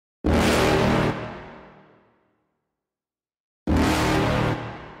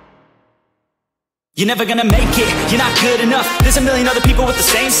You're never gonna make it, you're not good enough. There's a million other people with the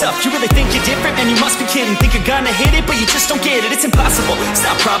same stuff. You really think you're different? Man, you must be kidding. Think you're gonna hit it, but you just don't get it. It's impossible, it's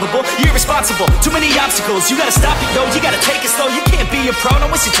not probable, you're irresponsible. Too many obstacles, you gotta stop it, yo. You gotta take it slow, you can't be a pro.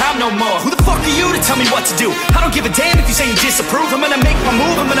 Don't waste your time no more. Who the fuck are you to tell me what to do? I don't give a damn if you say you disapprove. I'm gonna make my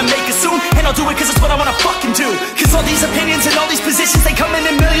move, I'm gonna make it soon. And I'll do it cause it's what I wanna fucking do. Cause all these opinions and all these positions, they come in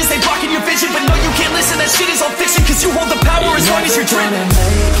millions, they blocking your vision. But no, you can't listen, that shit is all fiction. Cause you hold the power as long as you're dreaming.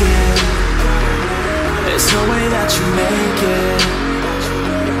 There's no way that you make it.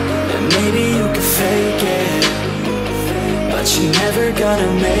 And maybe you can fake it, but you're never gonna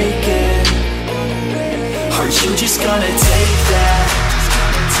make it. Are you just gonna take that?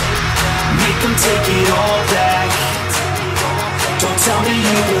 Make them take it all back. Don't tell me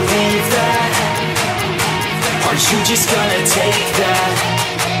you believe that. Are you just gonna take that?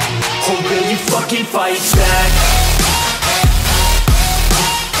 Or will you fucking fight back?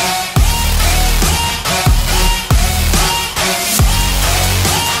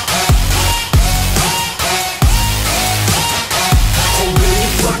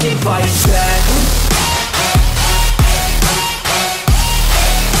 Fight back.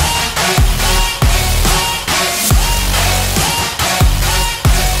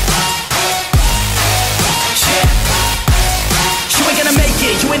 You ain't gonna make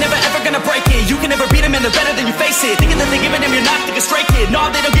it, you ain't never ever gonna break it. You can never beat them and they're better than you face it. Thinking that they give a damn, you're not thinking straight, kid.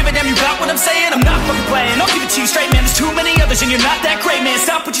 No, they don't give a damn, you got what I'm saying? I'm not fucking playing, I'll give it to you straight, man. There's too many others and you're not that great, man.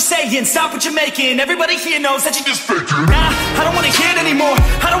 Stop what you're saying, stop what you're making. Everybody here knows that you just fake it. Nah, I don't wanna hear it anymore,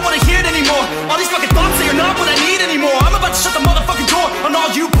 I don't wanna hear it anymore. All these fucking thoughts, they are not what I need anymore. I'm about to shut the motherfucking door on all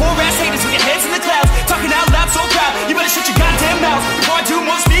you poor ass haters with your heads in the clouds, talking out loud so proud. You better shut your goddamn mouth before I do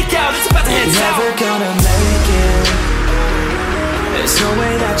more speak out. It's about to head south. You're never gonna make it. There's no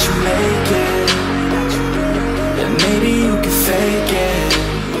way that you make it. And maybe you can fake it,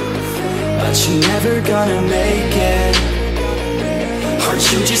 but you're never gonna make it. Aren't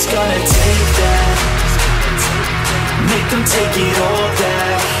you just gonna take that? Make them take it all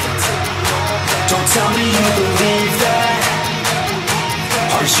back. Don't tell me you believe that.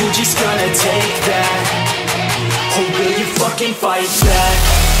 Are you just gonna take that? Or will you fucking fight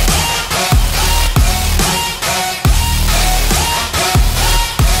back?